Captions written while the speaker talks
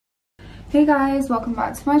Hey guys, welcome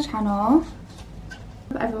back to my channel.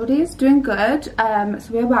 Everybody's doing good. So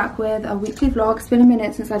we're back with a weekly vlog. It's been a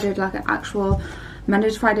minute since I did like an actual Monday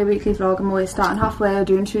to Friday weekly vlog. I'm always starting halfway or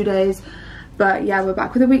doing 2 days, but yeah, we're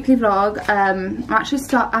back with a weekly vlog. I'm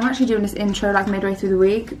actually doing this intro like midway through the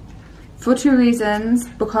week for 2 reasons.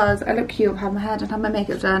 Because I look cute, I've had my hair done, had my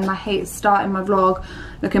makeup done. I hate starting my vlog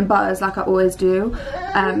looking butters like I always do.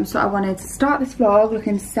 So I wanted to start this vlog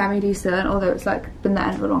looking semi-decent, although it's like been the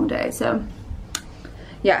end of a long day. So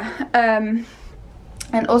yeah,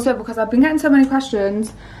 and also because I've been getting so many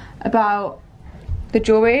questions about the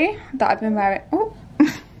jewelry that I've been wearing. Oh,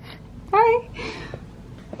 hi.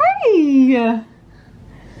 Hi.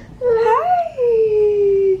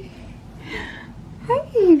 Hi.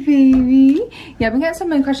 Hi, baby. Yeah, I've been getting so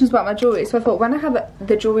many questions about my jewelry, so I thought when I have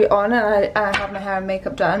the jewelry on and I have my hair and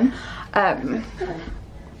makeup done, I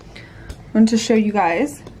want to show you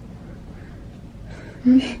guys.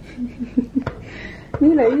 Mila,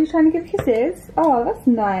 are you trying to give kisses? Oh, that's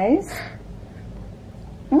nice.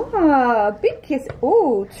 Oh, big kiss.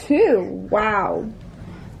 Oh, 2. Wow.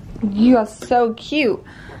 You are so cute.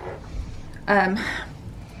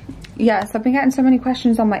 Yes, I've been getting so many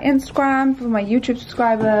questions on my Instagram from my YouTube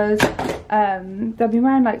subscribers. They've been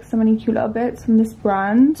wearing like so many cute little bits from this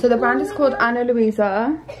brand. So the brand is called Ana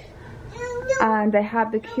Luisa, and they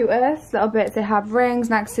have the cutest little bits. They have rings,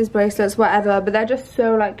 necklaces, bracelets, whatever, but they're just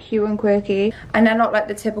so like cute and quirky, and they're not like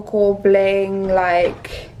the typical bling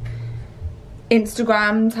like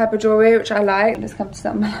Instagram type of jewelry, which I like. Let's come to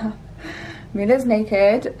something. Mila's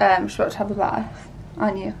naked. She's about to have a bath,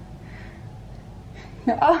 aren't you?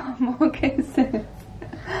 Oh, more kisses.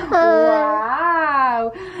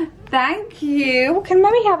 Wow, thank you. Can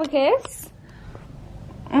mommy have a kiss?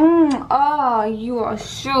 Oh, you are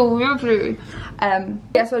so lovely.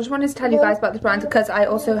 Yeah, so I just wanted to tell you guys about the brand because I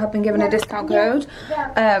also have been given a discount code.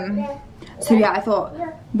 So yeah, I thought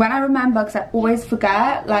when I remember, because I always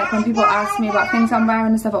forget, like when people ask me about things I'm wearing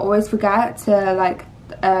and stuff, I always forget to like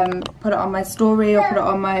put it on my story or put it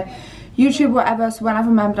on my YouTube, whatever. So when I've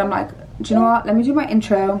remembered, I'm like, do you know what, let me do my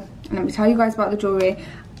intro and let me tell you guys about the jewelry.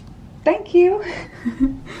 Thank you.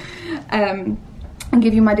 And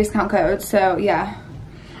give you my discount code. So yeah,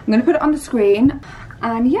 I'm gonna put it on the screen,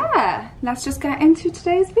 and yeah, let's just get into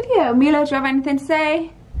today's video. Mila, do you have anything to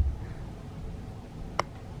say?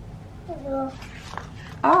 No.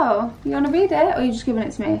 Oh, you want to read it, or are you just giving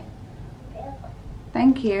it to me? Yeah.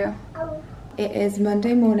 Thank you. It is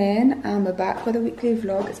Monday morning and we're back with a weekly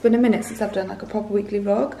vlog. It's been a minute since I've done like a proper weekly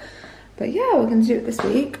vlog, but yeah, we're gonna do it this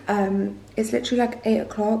week. It's literally like 8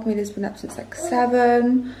 o'clock. Mila's been up since like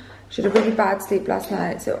 7. She had a really bad sleep last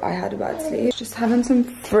night, so I had a bad sleep. Just having some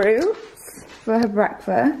fruits for her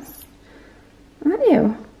breakfast. Aren't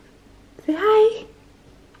you? Say hi.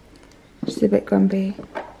 She's a bit grumpy.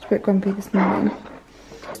 She's a bit grumpy this morning.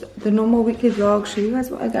 The normal weekly vlog, show you guys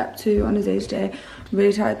what I get up to on a day-to-day. I'm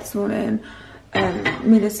really tired this morning.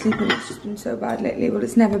 Mila's sleeping has just been so bad lately. Well,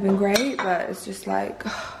 it's never been great, but it's just like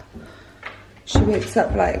she wakes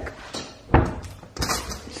up like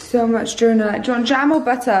so much during the night. Do you want jam or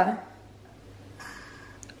butter?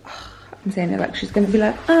 I'm saying it like she's gonna be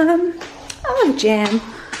like, I want jam.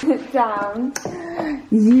 Sit down,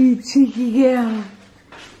 you cheeky girl.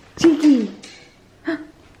 Cheeky. Can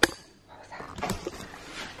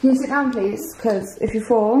you sit down, please? Because if you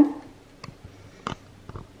fall,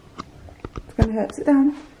 it's gonna hurt. Sit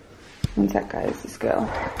down. One sec, guys. This girl.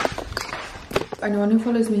 Anyone who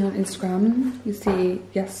follows me on Instagram, you see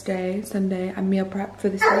yesterday, Sunday, I meal prep for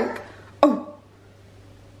this week. Oh!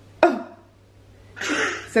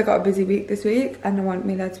 So I got a busy week this week, and I want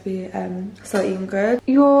Mila to be still eating good.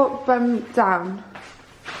 You're bum down.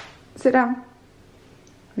 Sit down.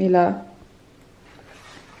 Mila.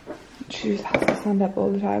 She just has to stand up all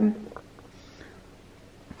the time.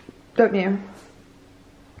 Don't you?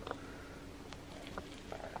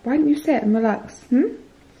 Why don't you sit and relax? Do you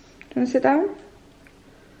want to sit down?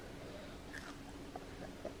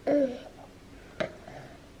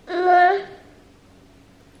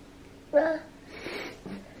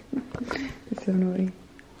 It's so annoying.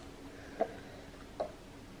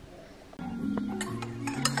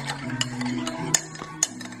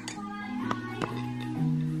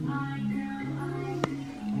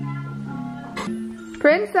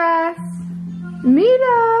 Princess!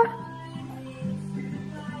 Mila!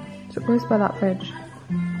 So always by that fridge.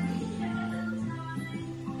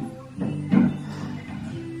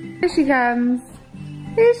 Here she comes.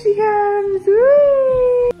 Here she comes.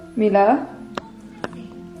 Whee! Mila?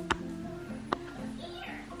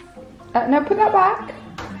 No, put that back.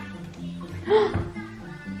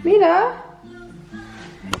 Mila?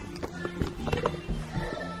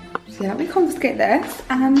 So let me confiscate this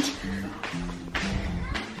and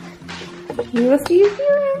we will see you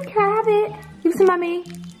soon. Can I have it? Give it to mummy.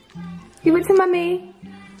 Give it to mummy.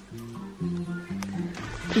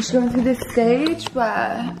 She's going through this stage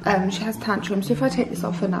where she has tantrums. So if I take this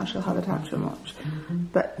off her now, she'll have a tantrum watch.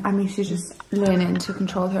 But I mean, she's just learning to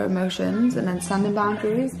control her emotions and then standing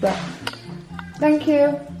boundaries. But thank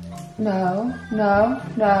you. No, no,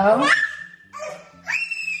 no.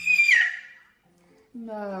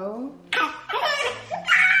 No.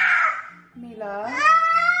 Mila.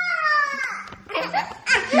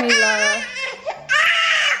 Mila.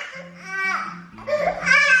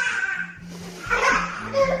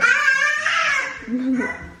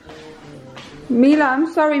 Mila,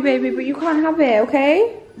 I'm sorry baby, but you can't have it,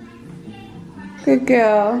 okay? Good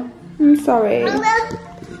girl. I'm sorry.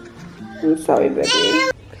 I'm sorry baby.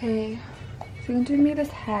 Okay, so we're gonna do Mila's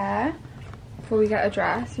hair before we get her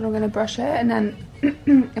dressed, and I'm gonna brush it, and then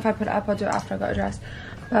if I put it up I'll do it after I got her dressed.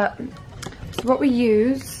 But so what we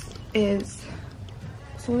use is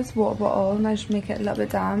this water bottle, and I just make it a little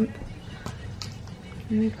bit damp.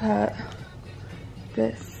 And we put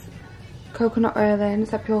this coconut oil in.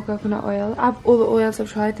 It's like pure coconut oil. Out of all the oils I've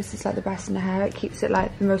tried, this is like the best in the hair. It keeps it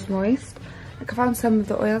like the most moist. Like I found some of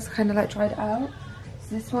the oils kind of like dried it out.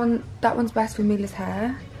 So this one, that one's best for Mila's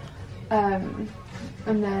hair. And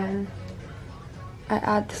then I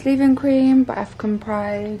add the leave-in cream by African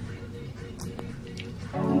Pride.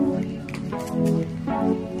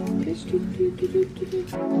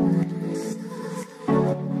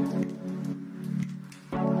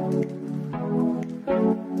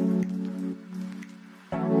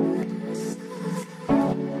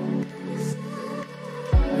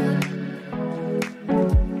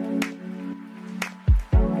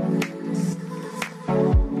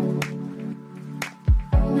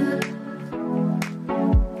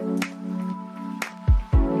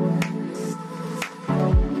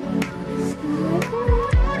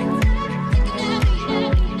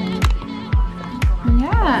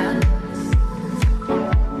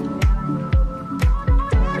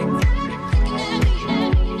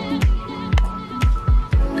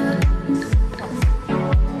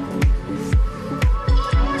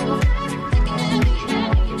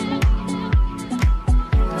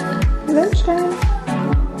 Lunchtime.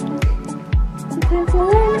 Time for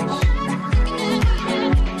lunch.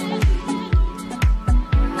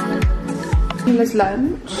 Mila's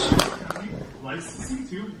lunch. Licensing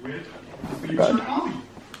to with Good.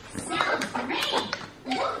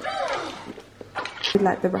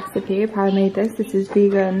 Like the recipe of how I made this. This is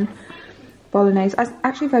vegan bolognese.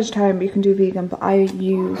 Actually vegetarian, but you can do vegan. But I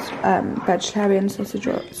use vegetarian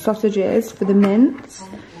sausages for the mince.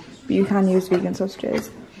 But you can use vegan sausages.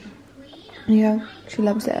 Yeah, she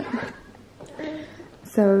loves it.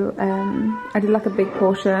 So I did like a big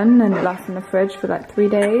portion, and it lasts in the fridge for like 3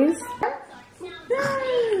 days.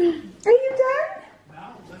 Are you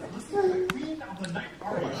done?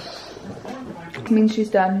 It means she's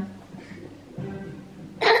done.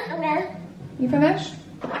 You finished?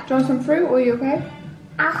 Do you want some fruit, or are you okay?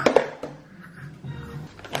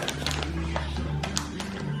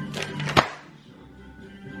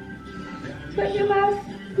 Put your mouth.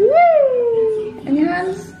 Woo! And your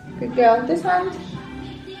hands. Good girl. This hand.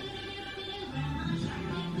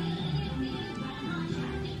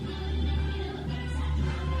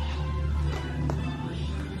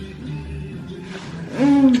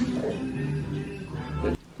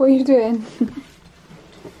 What are you doing?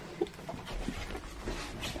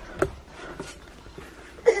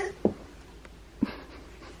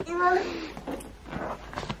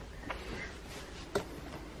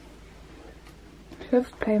 She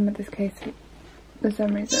loves playing with this case for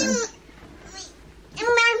some reason.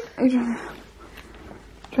 Are you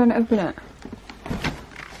trying to open it?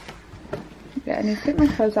 Yeah, I need to take my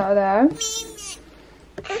clothes out of there.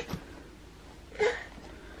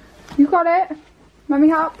 You got it? Let me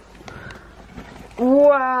help.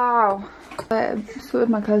 Wow. I sorted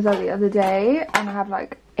my clothes out the other day, and I have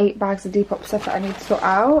like 8 bags of Depop stuff that I need to sort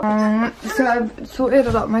out. So I've sorted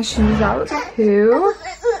a lot of my shoes out too.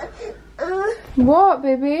 What,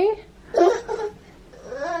 baby?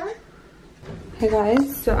 Hey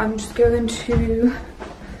guys, so I'm just going to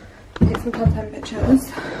take some content pictures.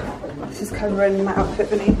 This is covering my outfit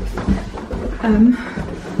beneath.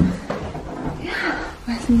 Yeah,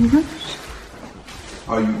 where's my lunch?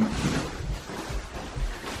 Are you?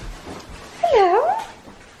 Hello.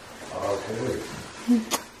 Okay.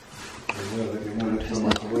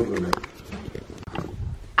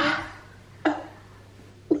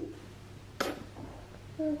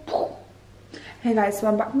 Hey guys, so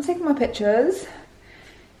I'm back from taking my pictures.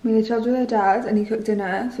 Mila chilled with her dad and he cooked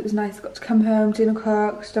dinner, so it was nice. Got to come home, dinner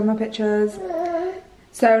cooked, done my pictures.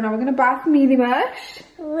 So now we're gonna bath Mealy Mush.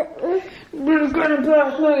 We're gonna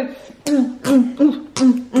bath Mush.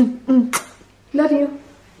 Love you.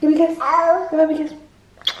 Give me a kiss. Give me a kiss.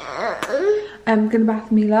 I'm gonna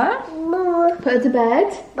bath Mila. Put her to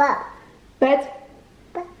bed. Bed.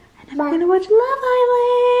 And I'm gonna watch Love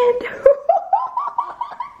Island.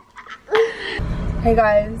 Hey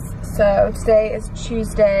guys, so today is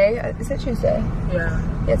Tuesday. Is it Tuesday? Yeah.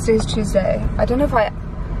 Yeah, today's Tuesday. I don't know if I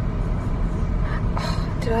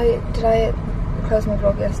did I close my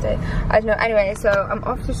vlog yesterday? I don't know. Anyway, so I'm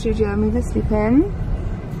off to the studio. Mila's sleeping.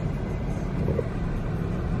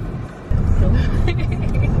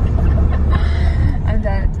 I'm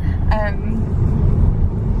dead.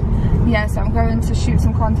 Yeah, so I'm going to shoot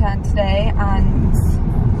some content today and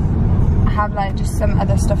I have like just some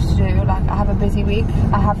other stuff to do. Like I have a busy week.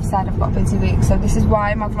 I have said I've got a busy week, so this is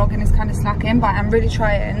why my vlogging is kind of slacking, but I'm really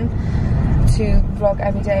trying to vlog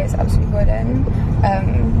every day. It's absolutely wooden.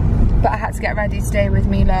 But I had to get ready today with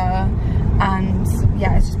Mila and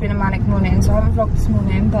yeah, it's just been a manic morning, so I haven't vlogged this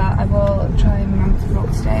morning, but I will try and remember to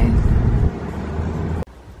vlog today.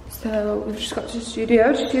 So we've just got to the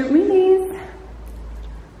studio to shoot Mila's.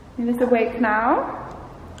 Mila's awake now.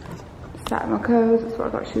 Sat in my clothes, that's what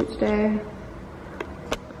I got to shoot today.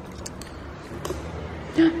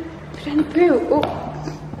 Have you done a poo? Oh.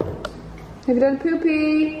 Have you done a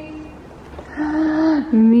poopy?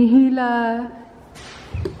 Mila.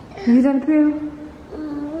 Have you done a poo?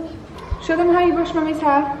 Show them how you brush Mummy's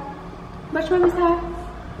hair. Brush Mummy's hair.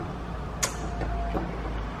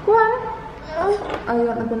 Go on. Oh, you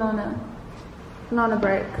want the banana? Banana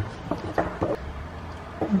break.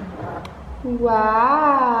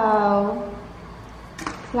 Wow.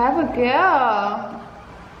 Clever girl.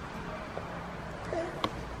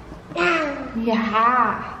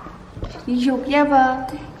 Yeah. She's so clever.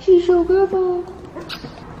 She's so clever.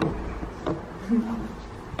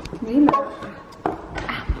 Mila.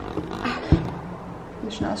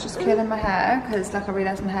 Chanel's just curling my hair because like I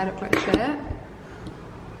realised my hair looked like shit.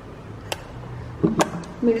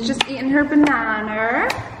 Mila's just eating her banana.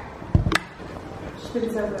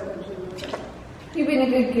 You've been a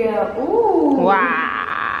good girl. Ooh.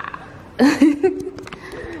 Wow.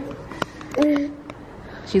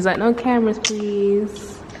 She's like, no cameras,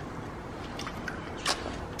 please.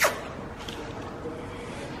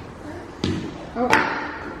 Oh.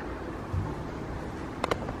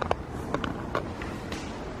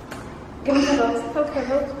 Give me cuddles. Those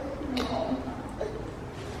cuddles.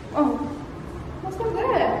 Oh. What's not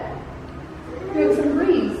there? Feel some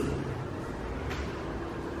breeze.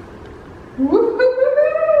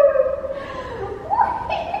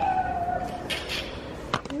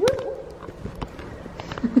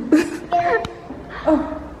 Oh.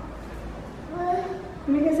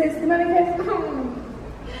 Give me kisses. Give me kisses.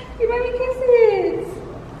 Give me kisses.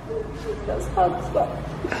 Those hugs, but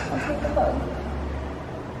I'll take the hug.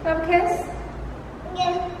 Have a kiss?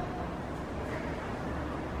 Yeah.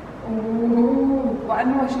 Ooh. Well, I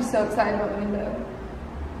know why she's so excited about the window.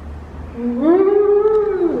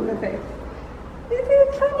 Ooh. The face. It's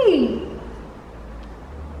really funny.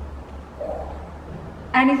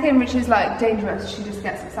 Anything which is like dangerous, she just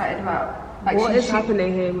gets excited about. Like What is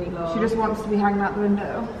happening here, Mila? She just wants to be hanging out the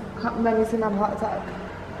window. Then he's gonna have a heart attack.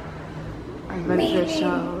 I went to a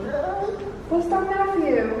show. What's down there for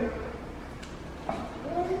you?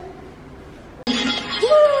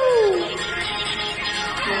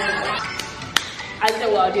 I know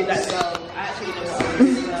what I'll do that, so I actually know what I'll do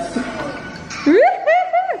that.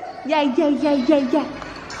 Yeah, yeah, yeah, yeah, yeah.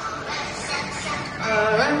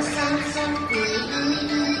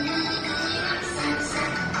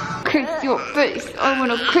 Kiss your face. I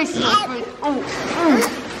wanna kiss your face.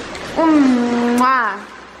 Oh, mwah.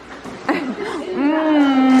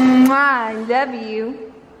 Mwah. I love you.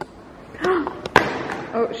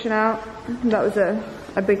 Oh, Chanel, that was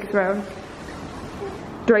a big throw.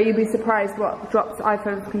 Dre, you'd be surprised what drops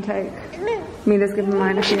iPhones can take. Mila's giving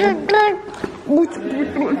mine a few. Woo!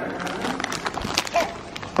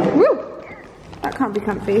 That can't be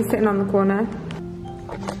comfy, sitting on the corner.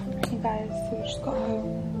 Hey guys, so we just got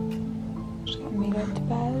home. Just got Mila into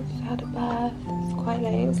bed, had a bath. It's quite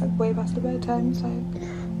late, it's like way past the bedtime, so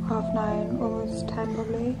 9:30, almost 10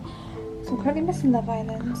 probably. So I'm currently missing Love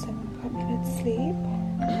Island, so I'm probably going to sleep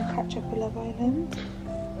and catch up with Love Island.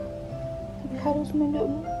 Cuddles my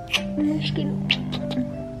little skin.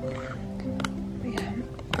 Yeah.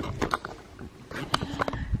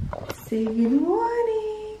 Say good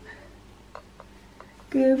morning.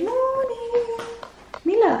 Good morning.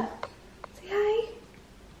 Mila, say hi.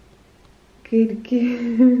 Good look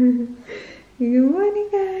you. Good morning,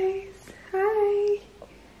 guys. Hi.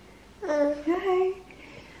 Hi.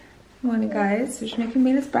 Morning, guys. So just making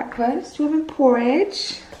Mila's breakfast. We're having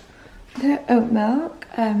porridge. The oat milk.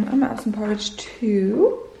 I might have some porridge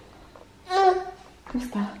too. What's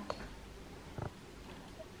that?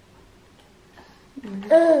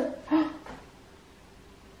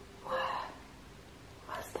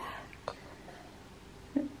 What's that?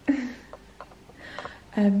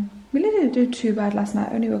 Mila didn't do too bad last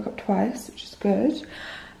night. I only woke up twice, which is good.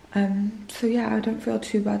 So yeah, I don't feel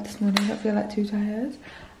too bad this morning. I don't feel like too tired.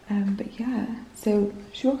 But yeah, so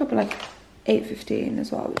she woke up at like 8:15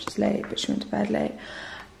 as well, which is late, but she went to bed late.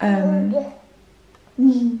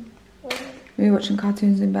 We were watching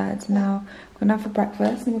cartoons in bed, so now we're going to have for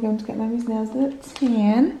breakfast and we're going to get Mummy's nails done at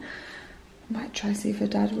 10. Might try to see if her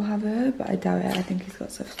dad will have her, but I doubt it. I think he's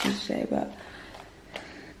got stuff to do today, but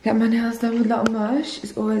get my nails done with little Mush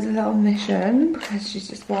is always a little mission because she's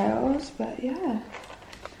just wild, but yeah.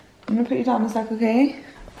 I'm going to put you down a sec, okay?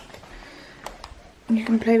 You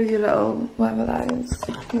can play with your little, whatever that is,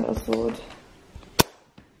 your little sword.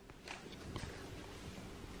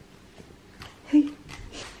 Hey.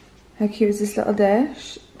 How cute is this little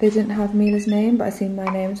dish? They didn't have Mila's name, but I seen my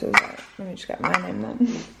name, so I was like, let me just get my name then.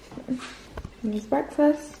 Here's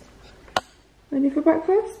breakfast. Ready for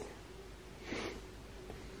breakfast?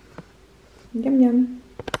 Yum yum.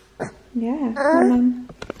 Yeah, yum.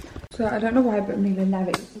 So I don't know why, but Mila never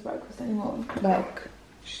eats breakfast anymore. Like,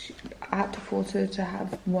 I had to force her to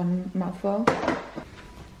have one mouthful. Do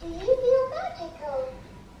you feel magical?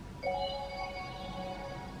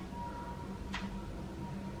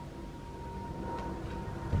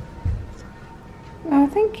 Oh,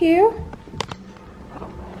 thank you.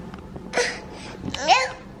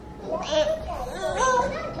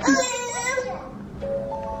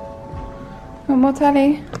 One more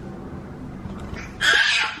telly.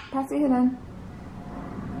 Pass it here then.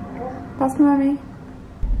 Pass to Mummy.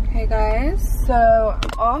 Hey guys, so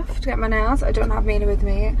I'm off to get my nails. I don't have Mila with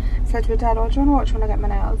me. I said to her dad, oh, do you want to watch when I get my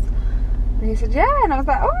nails? And he said, yeah, and I was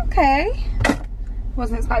like, oh, okay.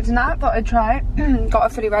 Wasn't expecting that, thought I'd try. Got her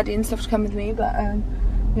fully ready and stuff to come with me, but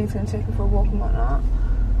he's going to take her for a walk and whatnot.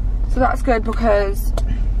 So that's good because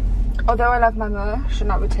although I love my Mush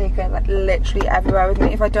and I would take her like literally everywhere with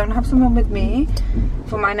me, if I don't have someone with me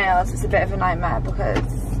for my nails, it's a bit of a nightmare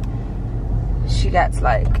because she gets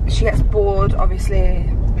bored, obviously.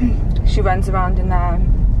 She runs around in there.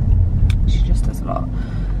 She just does a lot.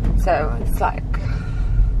 So it's like,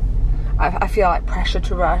 I feel like pressure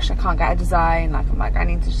to rush. I can't get a design. Like I'm like, I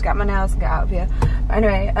need to just get my nails and get out of here. But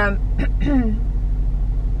anyway,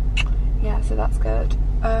 yeah, so that's good.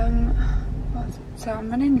 So I'm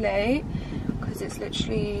running late because it's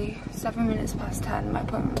literally 7 minutes past 10. My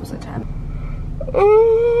appointment was at 10.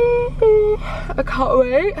 I can't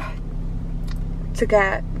wait to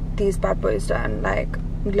get these bad boys done. Like,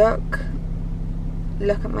 look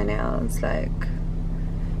at my nails. Like,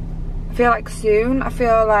 I feel like soon, I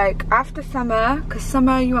feel like after summer, because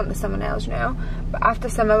summer you want the summer nails, you know, but after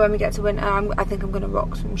summer when we get to winter, I think I'm gonna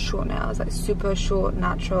rock some short nails, like super short,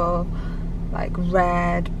 natural, like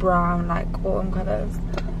red, brown, like autumn colours.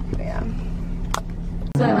 But yeah.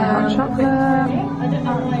 Hot chocolate. I don't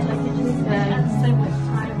know why, like, it just spends so much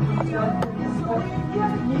time. Yeah,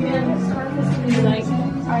 like,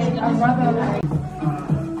 I'd rather, like.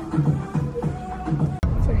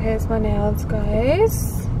 So here's my nails,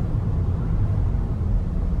 guys.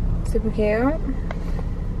 Super cute.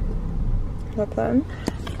 Love them.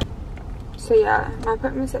 So yeah, my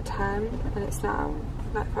appointment was at 10 and it's now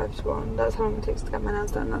like 5 to 1. That's how long it takes to get my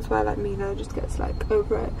nails done. That's why like Mila just gets like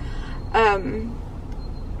over it.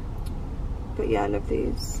 But yeah, I love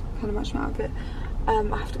these. Kind of match my outfit. I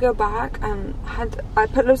have to go back and I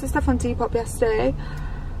put loads of stuff on Depop yesterday.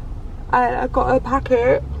 I got a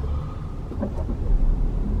packet.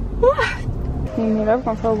 Me and Mila have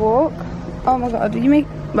gone for a walk. Oh my god, did you make...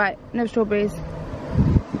 Right, no strawberries.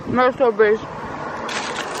 No strawberries.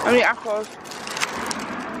 Only apples.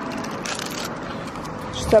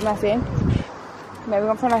 Just so messy. Maybe we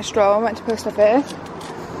went for a nice stroll, went to post office.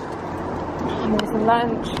 And then some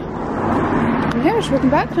lunch. And yeah, we're just walking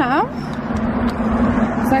back now.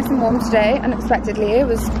 It's nice and warm today, unexpectedly. It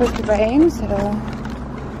was supposed to rain, so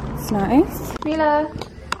it's nice. Mila,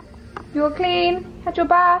 you all clean? Had your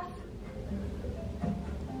bath?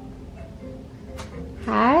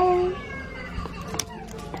 Hi.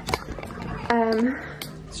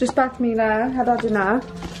 It's just back Mila, had our dinner.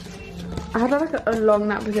 I had like a long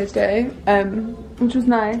nap with this day, which was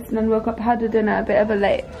nice, and then woke up, had a dinner, a bit of a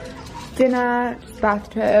late dinner, just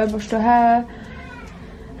bathed her, brushed her hair,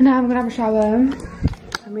 and now I'm gonna have a shower.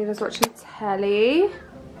 And Mila's watching telly.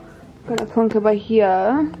 Gonna plonk her by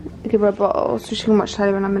here, give her a bottle so she can watch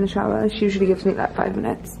telly when I'm in the shower. She usually gives me like 5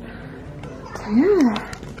 minutes. So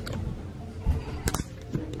yeah.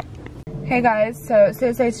 Hey guys, so it's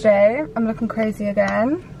Thursday today. I'm looking crazy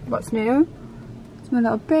again. What's new? It's my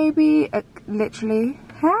little baby. Literally.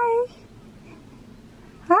 Hi.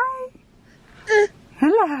 Hi.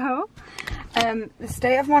 Hello. The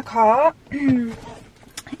state of my car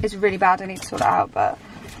is really bad. I need to sort it out, but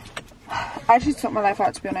I actually sort my life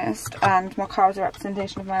out, to be honest, and my car is a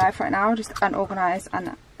representation of my life right now, just unorganised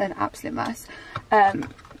and an absolute mess.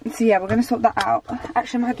 So yeah, we're going to sort that out.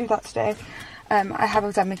 Actually, I might do that today. I have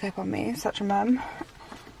a demi clip on me, such a mum.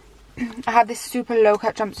 I had this super low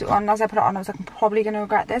cut jumpsuit on. As I put it on, I was like, I'm probably going to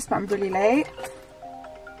regret this, but I'm really late.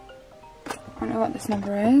 I don't know what this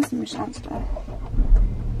number is. Let me just answer it.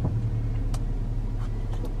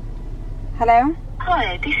 Hello?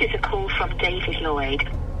 Hi, this is a call from David Lloyd.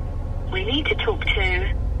 We need to talk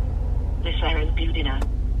to Miss Erin Budiner.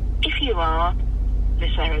 If you are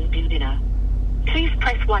Miss Erin Budiner, please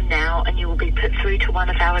press 1 now and you will be put through to one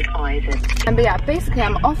of our advisors. But yeah, basically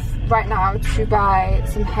I'm off right now to buy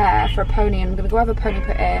some hair for a pony. I'm going to go have a pony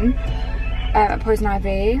put in at Poison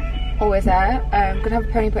Ivy. Always there. I'm going to have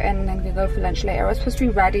a pony put in and then going to go for lunch later. I was supposed to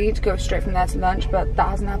be ready to go straight from there to lunch, but that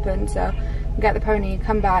hasn't happened. So get the pony,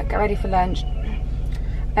 come back, get ready for lunch.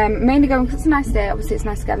 Mainly going because it's a nice day. Obviously it's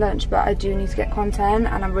nice to get lunch, but I do need to get content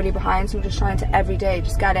and I'm really behind, so I'm just trying to every day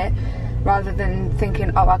just get it, rather than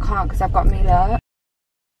thinking, oh, I can't because I've got Mila.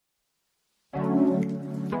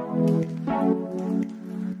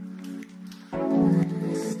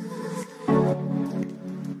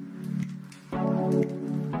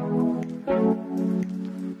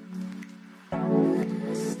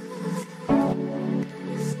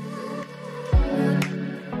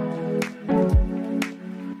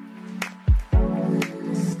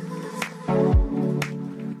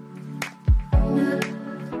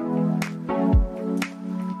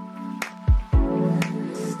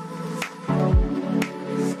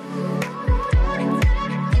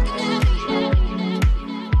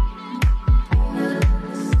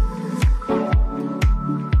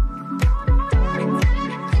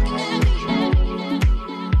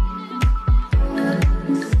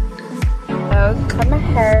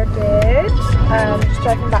 Just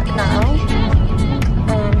driving back now.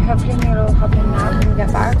 Hopefully Mila will hop in now when we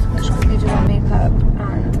get back. So I'm just quickly do my makeup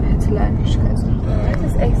and head to lunch because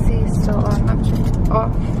this AC is still on, actually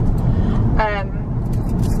off.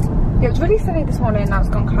 Yeah, it was really sunny this morning. Now it's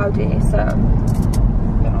gone cloudy, so I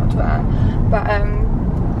don't know what to wear. But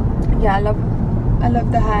yeah, I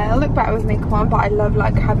love the hair. I look better with makeup on, but I love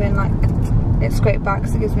like having like it scraped back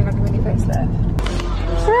because it gives me like a mini facelift.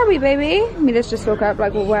 Where are we, baby? Mila's just woke up,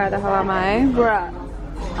 like, well, where the hell am I? We're at,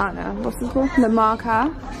 I don't know, what's this called? The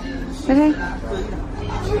Marker. Okay.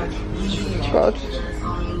 God.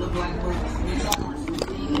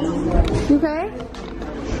 You okay?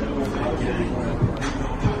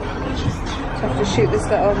 So I have to shoot this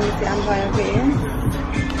little Missy Empire for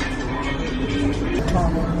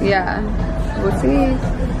you. Yeah, we'll see.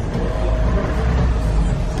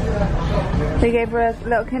 They gave her a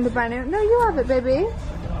little Kinder Brand New. No, you have it, baby.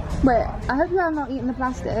 Wait, I hope you have not eaten the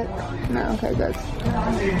plastic. No, okay, good. So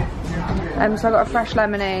I got a fresh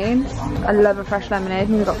lemonade. I love a fresh lemonade.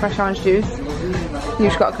 And you got fresh orange juice. You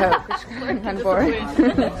just got a Coke, which is kind of boring.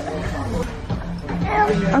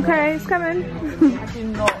 Okay, it's coming.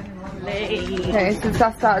 Okay, so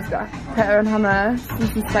that's got pepper and hummus.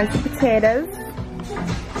 This is spicy potatoes.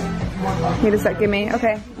 He just like, gimme.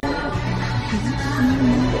 Okay.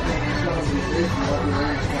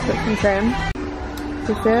 Put some trim.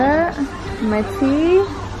 Dessert, my tea,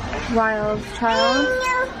 wild child.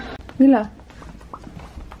 Mila,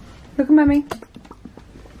 look at mommy.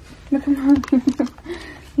 Look at mommy.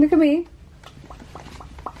 Look at me.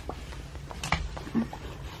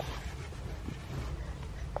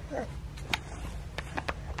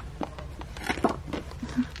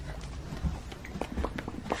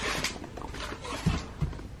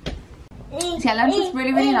 Yeah, lunch was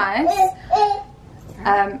really, really nice.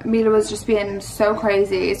 Mila was just being so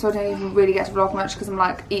crazy, so I didn't even really get to vlog much because I'm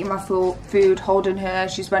like eating my food, holding her,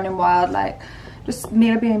 she's running wild, like just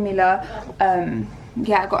Mila being Mila.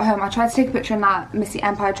 Yeah, I got home, I tried to take a picture in that Missy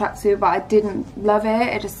Empire tracksuit, but I didn't love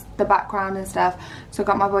it, just the background and stuff, so I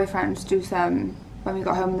got my boyfriend to do some when we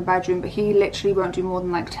got home in the bedroom, but he literally won't do more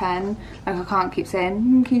than like 10, like I can't keep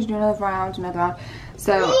saying, can you do another round,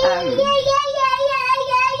 so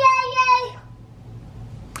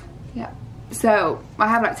yeah. So I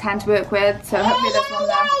have like 10 to work with, so hopefully there's one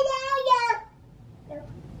there.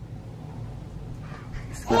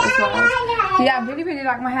 yeah, I really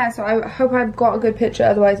like my hair, so I hope I've got a good picture,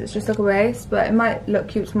 otherwise it's just like a waste. But it might look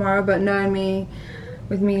cute tomorrow, but knowing me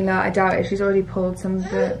with Mila, I doubt it. She's already pulled some of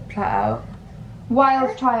the plait out.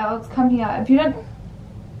 Wild child, come here. If you don't...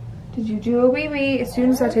 Did you do a wee wee? As soon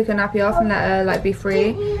as I take her nappy off and let her like be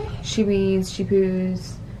free, she wees, she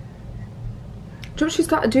poos. Do you know what she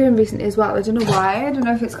started doing recently as well? I don't know why. I don't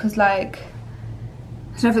know if it's because like...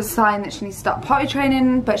 I don't know if it's a sign that she needs to start potty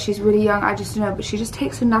training, but she's really young, I just don't know. But she just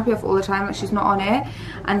takes her nappy off all the time, like she's not on it.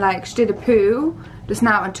 And like she did a poo just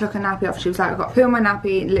now and took her nappy off. She was like, I got poo on my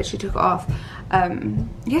nappy, and literally took it off.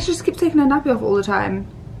 Yeah, she just keeps taking her nappy off all the time.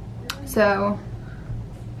 So,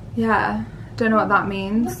 yeah, don't know what that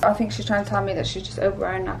means. I think she's trying to tell me that she's just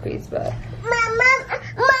overwearing nappies, but... Mom.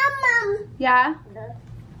 Yeah? Do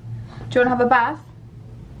you want to have a bath?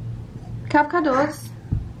 Can I have cuddles?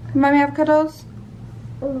 Can Mummy have cuddles?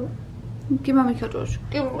 Give Mummy cuddles.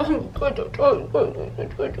 Give Mummy cuddles.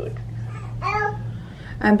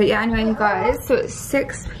 But yeah, anyway, you guys, so it's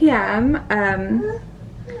 6 PM.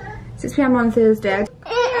 6 PM on Thursday.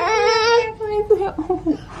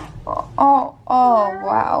 Oh,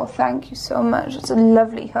 wow, thank you so much. It's a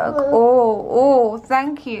lovely hug. Oh,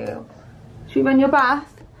 thank you. Should we run your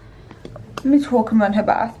bath? Let me talk and run her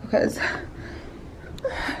bath because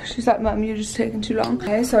she's like, Mum, you're just taking too long.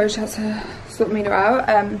 Okay, sorry, she has to sort Mila out.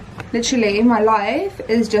 Literally, my life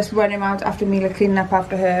is just running around after Mila, cleaning up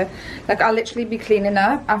after her. Like, I'll literally be cleaning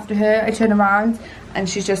up after her. I turn around and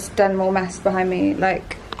she's just done more mess behind me.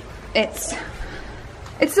 Like, it's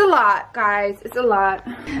a lot, guys. It's a lot.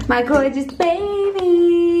 My gorgeous baby.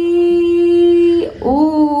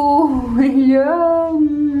 Ooh,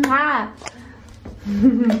 yum.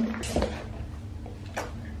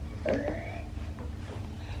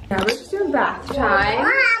 Now we're just doing bath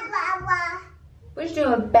time. We're just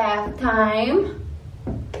doing bath time.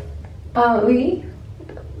 Aren't we?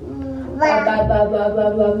 Blah, blah, blah, blah,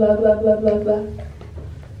 blah, blah, blah, blah, blah, blah.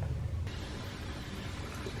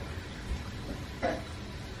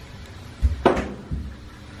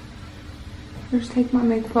 I'll just take my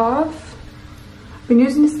makeup off. I've been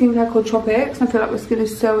using the skincare called Tropics and I feel like my skin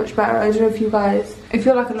is so much better. I don't know if you guys, if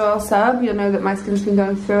you're like a loyal sub, you'll know that my skin's been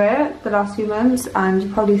going through it the last few months and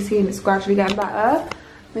you've probably seen it's gradually getting better.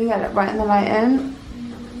 Let me get it right in the lighting.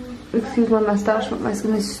 Excuse my mustache, but my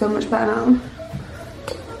skin is so much better now.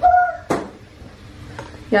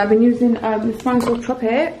 Yeah, I've been using this one called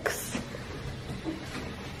Tropics.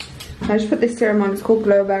 I just put this serum on, it's called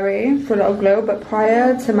Glowberry, for a little glow, but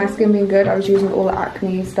prior to my skin being good, I was using all the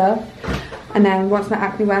acne stuff. And then once my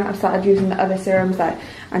acne went, I started using the other serums like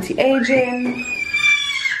anti-aging,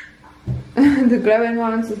 the glowing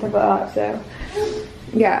ones and stuff like that, so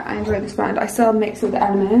yeah, I enjoy this brand. I still mix with the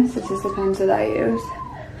Elemis, this is the cleanser that I use.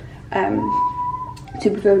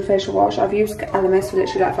 Superfood facial wash. I've used Elemis for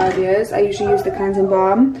literally like 5 years. I usually use the cleansing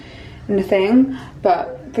balm and the thing,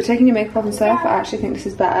 but for taking your makeup off and stuff, I actually think this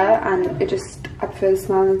is better, and it just, I prefer the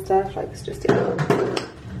smell and stuff, like it's just, yeah.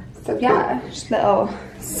 So yeah, just a little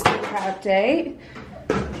skincare update.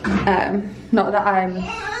 Not that I'm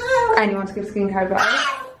anyone to give skincare advice.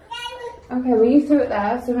 Okay, well you threw it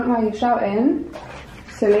there, so I don't know why you're shouting.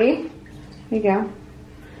 Silly. There you go.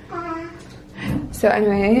 So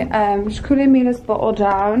anyway, just cooling Mila's bottle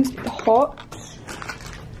down. It's a bit hot.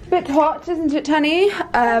 A bit hot, isn't it, Tanny?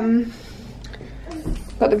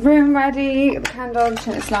 Got the room ready, got the candle,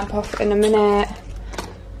 turn this lamp off in a minute.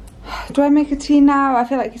 Do I make a tea now? I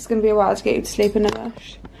feel like it's going to be a while to get you to sleep in a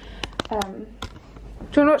rush. Do you want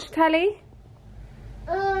to watch the telly?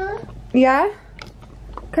 Yeah?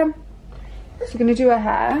 Come. So we're going to do her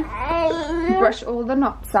hair. Brush all the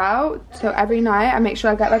knots out. So every night I make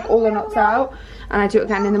sure I get like all the knots out. And I do it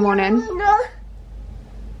again in the morning.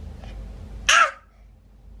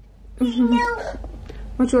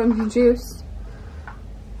 What do you want, juice?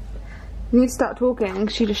 You need to start talking.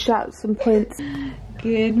 She just shouts some points.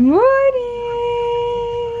 Good morning.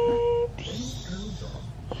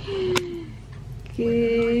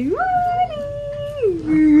 Good morning.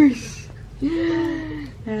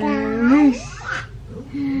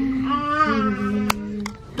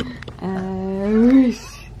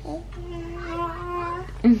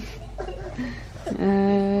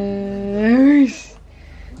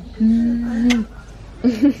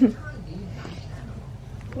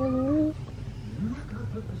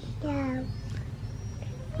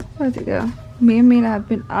 Where'd it go? Me and Mila have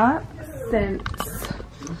been up since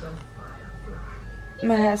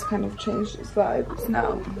my hair's kind of changed its vibe. It's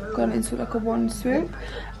now gone into like a one swoop.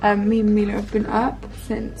 Me and Mila have been up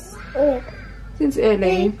since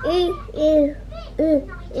early. We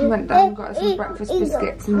went down and got us some breakfast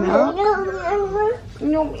biscuits and milk.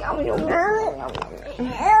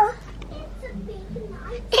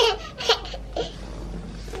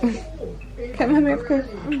 Come on, of course.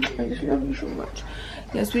 I just love you so much.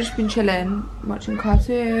 Yes, we've just been chilling, watching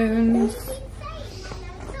cartoons.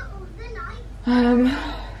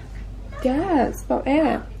 Yeah, that's about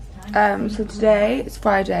it. So today it's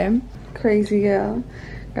Friday. Crazy girl.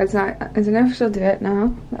 Guys, I don't know if I should do it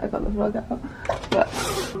now that I got the vlog out. But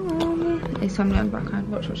it's family on the background.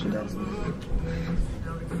 Watch what she does.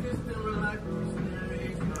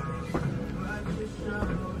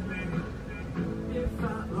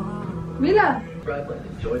 Mila!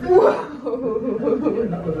 So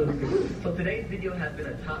today's video has been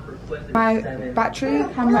a top requested. My battery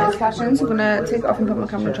camera is flashing, so I'm gonna take it off and put my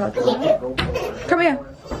camera charger on. Come here!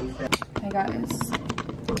 Hey guys.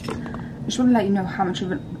 I just want to let you know how much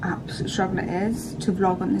of an absolute struggle it is to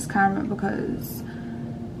vlog on this camera, because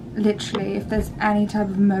literally if there's any type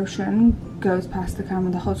of motion goes past the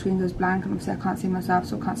camera, the whole screen goes blank, and obviously I can't see myself,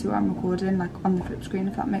 so I can't see what I'm recording, like on the flip screen,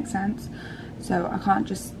 if that makes sense. So I can't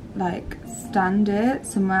just like stand it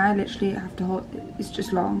somewhere. I literally have to hold, it's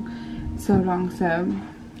just long, so long. So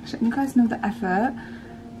you guys know the effort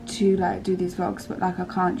to like do these vlogs, but like I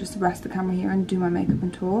can't just rest the camera here and do my makeup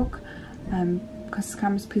and talk, because this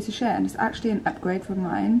camera's a piece of shit, and it's actually an upgrade from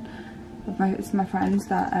mine. It's my friend's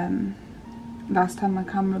that last time my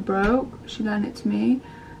camera broke, she lent it to me,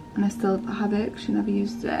 and I still have it because she never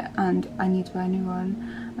used it, and I need to buy a new one.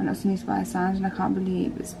 And I also need to buy a stand, and I can't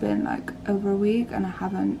believe it's been like over a week and I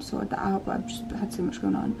haven't sorted that out, but I've just had so much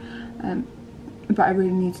going on. But I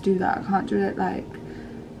really need to do that. I can't do it like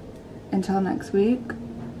until next week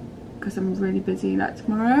because I'm really busy like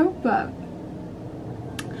tomorrow, but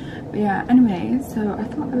yeah, anyway, so I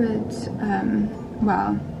thought I would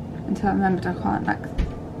well, until I remembered I can't like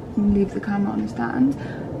leave the camera on the stand,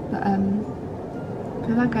 but I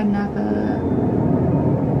feel like I never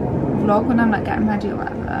vlog when I'm like getting ready or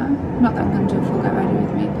whatever. Not that I'm gonna do a full get ready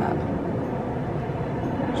with me, but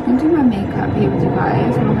I'm just gonna do my makeup here with you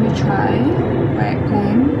guys. I'm gonna try by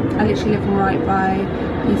airplane. I literally live right by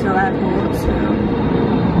Heathrow Airport, so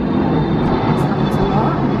this happens a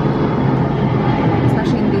lot.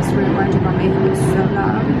 Especially in this room where I do my makeup, it's so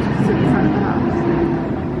loud because it's in front of the house.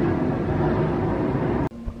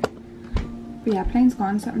 But yeah, plane's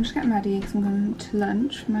gone, so I'm just getting ready because I'm going to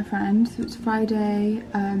lunch with my friend. So it's Friday.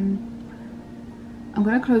 I'm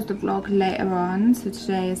going to close the vlog later on, so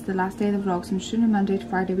today is the last day of the vlog, so I'm just doing a Monday to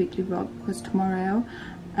Friday weekly vlog because tomorrow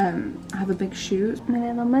I have a big shoot. My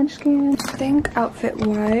little munchkin. I think outfit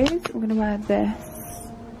wise I'm going to wear this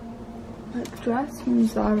like dress from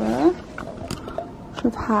Zara,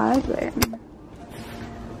 which I've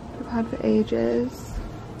had for ages.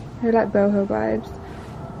 They're like boho vibes.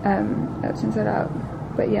 That's inside out,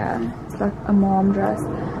 but yeah, it's like a mom dress.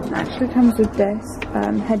 It actually comes with this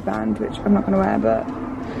headband, which I'm not gonna wear, but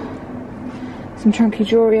some chunky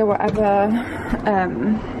jewelry or whatever.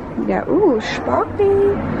 Yeah, ooh,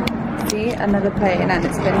 sparkly. See, another plane, and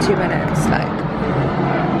it's been 2 minutes, like,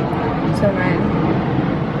 so annoying.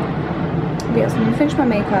 But yeah, so I'm gonna finish my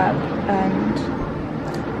makeup, and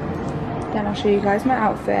then I'll show you guys my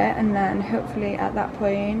outfit, and then hopefully at that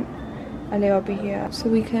point Ali will be here so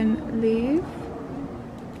we can leave.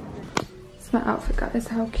 It's my outfit, guys.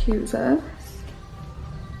 How cute is this?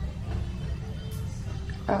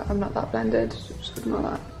 Oh, I'm not that blended, just ignore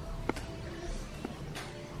that.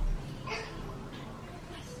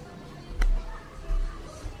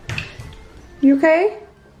 You okay?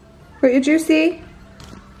 Got your juicy?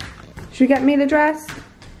 Should we get Mila dressed?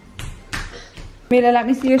 Mila, let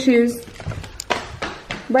me see your shoes.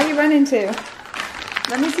 Where are you running to?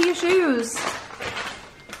 Let me see your shoes.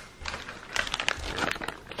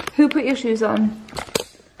 Who put your shoes on?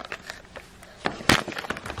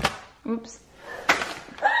 Oops.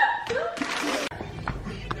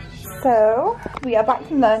 So we are back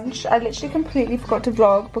from lunch. I literally completely forgot to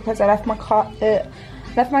vlog because I left my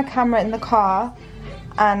camera in the car,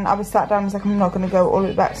 and I was sat down and was like, I'm not gonna go all the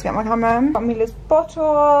way back to get my camera. Got Mila's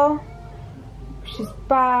bottle. She's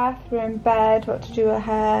bath. We're in bed. What to do her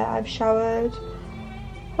hair. I've showered.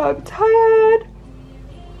 I'm tired.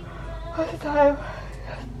 What's the time?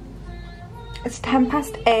 It's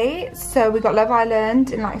 8:10, so we got Love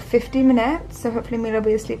Island in like 50 minutes, so hopefully Mila will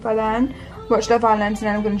be asleep by then. Watch Love Island, and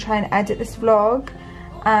then I'm going to try and edit this vlog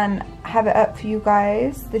and have it up for you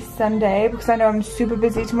guys this Sunday, because I know I'm super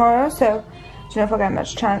busy tomorrow, so I don't know if I'll get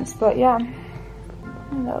much chance, but yeah.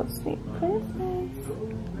 Hello, sweet princess.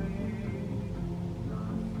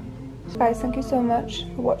 Guys, thank you so much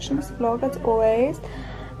for watching this vlog as always,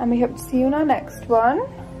 and we hope to see you in our next one.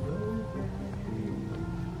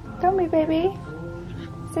 Don't we, baby?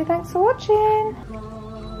 Say thanks for watching.